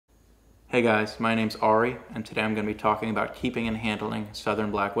Hey guys, my name's Ari, and today I'm going to be talking about keeping and handling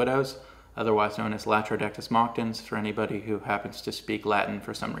southern black widows, otherwise known as Latrodectus moctans for anybody who happens to speak Latin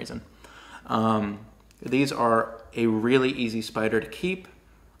for some reason. These are a really easy spider to keep.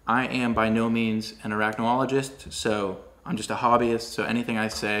 I am by no means an arachnologist, so I'm just a hobbyist, so anything I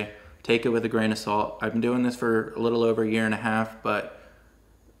say, take it with a grain of salt. I've been doing this for a little over a year and a half, but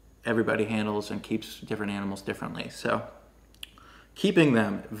everybody handles and keeps different animals differently. So keeping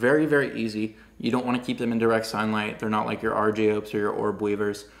them, very, very easy. You don't want to keep them in direct sunlight. They're not like your Argiops or your orb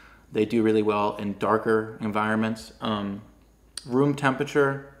weavers. They do really well in darker environments. Room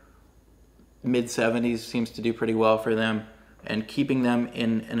temperature, mid-70s seems to do pretty well for them. And keeping them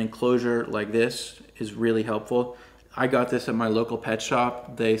in an enclosure like this is really helpful. I got this at my local pet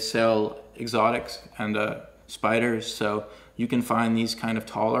shop. They sell exotics and spiders, so you can find these kind of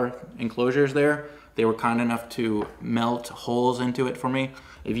taller enclosures there. They were kind enough to melt holes into it for me.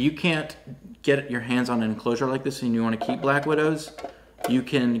 If you can't get your hands on an enclosure like this and you want to keep black widows, you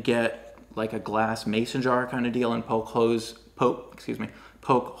can get like a glass mason jar kind of deal and poke holes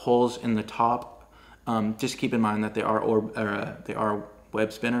in the top. Just keep in mind that they are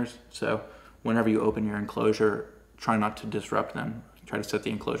web spinners, so whenever you open your enclosure, try not to disrupt them. Try to set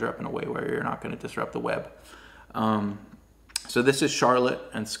the enclosure up in a way where you're not going to disrupt the web. So this is Charlotte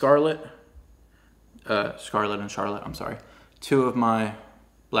and Scarlet. Scarlet and Charlotte, I'm sorry. Two of my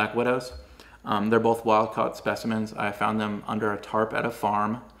black widows. They're both wild-caught specimens. I found them under a tarp at a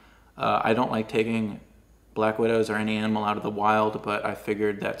farm. I don't like taking black widows or any animal out of the wild, but I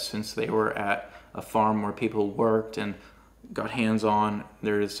figured that since they were at a farm where people worked and got hands-on,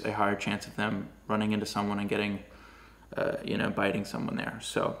 there's a higher chance of them running into someone and getting, biting someone there.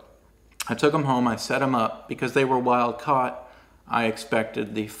 So I took them home, I set them up. Because they were wild-caught, I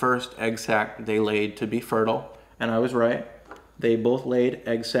expected the first egg sac they laid to be fertile, and I was right. They both laid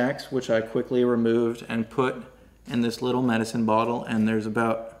egg sacs, which I quickly removed and put in this little medicine bottle, and there's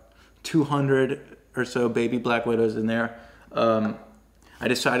about 200 or so baby black widows in there. I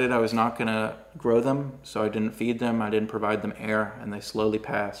decided I was not gonna grow them, so I didn't feed them, I didn't provide them air, and they slowly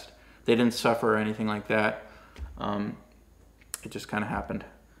passed. They didn't suffer or anything like that. It just kind of happened.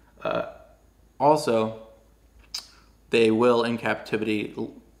 Also, they will, in captivity,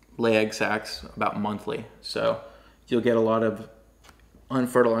 lay egg sacs about monthly. So you'll get a lot of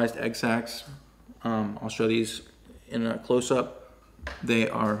unfertilized egg sacs. I'll show these in a close-up. They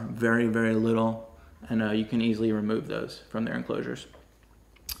are very, very little, and you can easily remove those from their enclosures.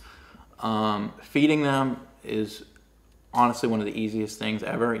 Feeding them is honestly one of the easiest things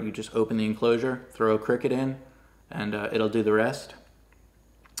ever. You just open the enclosure, throw a cricket in, and it'll do the rest.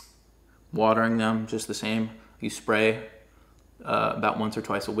 Watering them, just the same. You spray about once or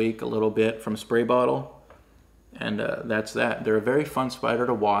twice a week, a little bit from a spray bottle, and that's that. They're a very fun spider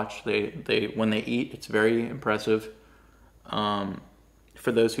to watch. When they eat, it's very impressive.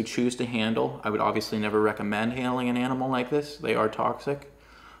 For those who choose to handle, I would obviously never recommend handling an animal like this. They are toxic,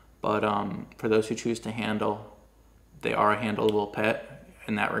 but for those who choose to handle, they are a handleable pet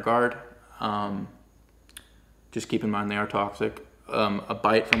in that regard. Just keep in mind they are toxic. A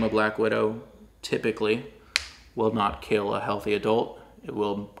bite from a black widow typically will not kill a healthy adult. It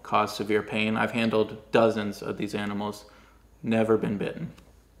will cause severe pain. I've handled dozens of these animals, never been bitten.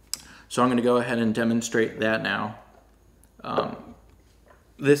 So I'm going to go ahead and demonstrate that now.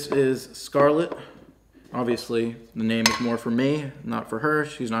 This is Scarlet. Obviously, the name is more for me, not for her.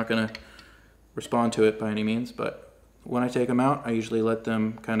 She's not going to respond to it by any means, but when I take them out, I usually let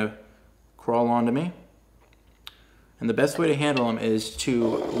them kind of crawl onto me. And the best way to handle them is to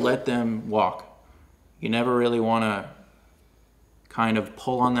let them walk. You never really want to kind of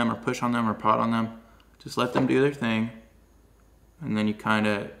pull on them or push on them or prod on them. Just let them do their thing, and then you kind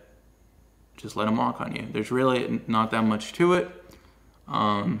of just let them walk on you. There's really not that much to it.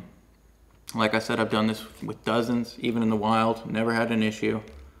 Like I said, I've done this with dozens, even in the wild, never had an issue.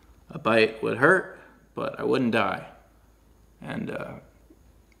 A bite would hurt, but I wouldn't die. And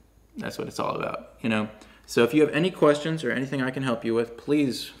that's what it's all about, you know? So if you have any questions or anything I can help you with,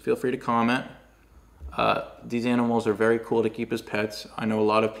 please feel free to comment. These animals are very cool to keep as pets. I know a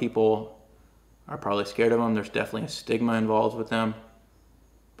lot of people are probably scared of them. There's definitely a stigma involved with them,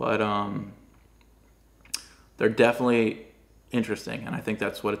 but they're definitely interesting, and I think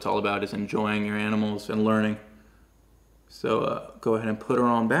that's what it's all about, is enjoying your animals and learning. So go ahead and put her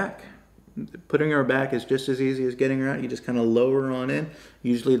on back. Putting her back is just as easy as getting her out. You just kind of lower her on in.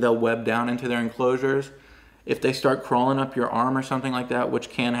 Usually they'll web down into their enclosures. If they start crawling up your arm or something like that, which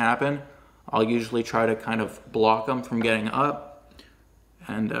can happen, I'll usually try to kind of block them from getting up,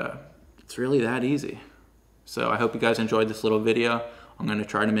 and it's really that easy. So I hope you guys enjoyed this little video I'm going to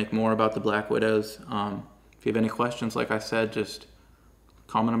try to make more about the Black Widows. If you have any questions, like I said, just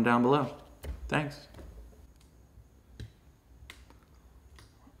comment them down below. Thanks.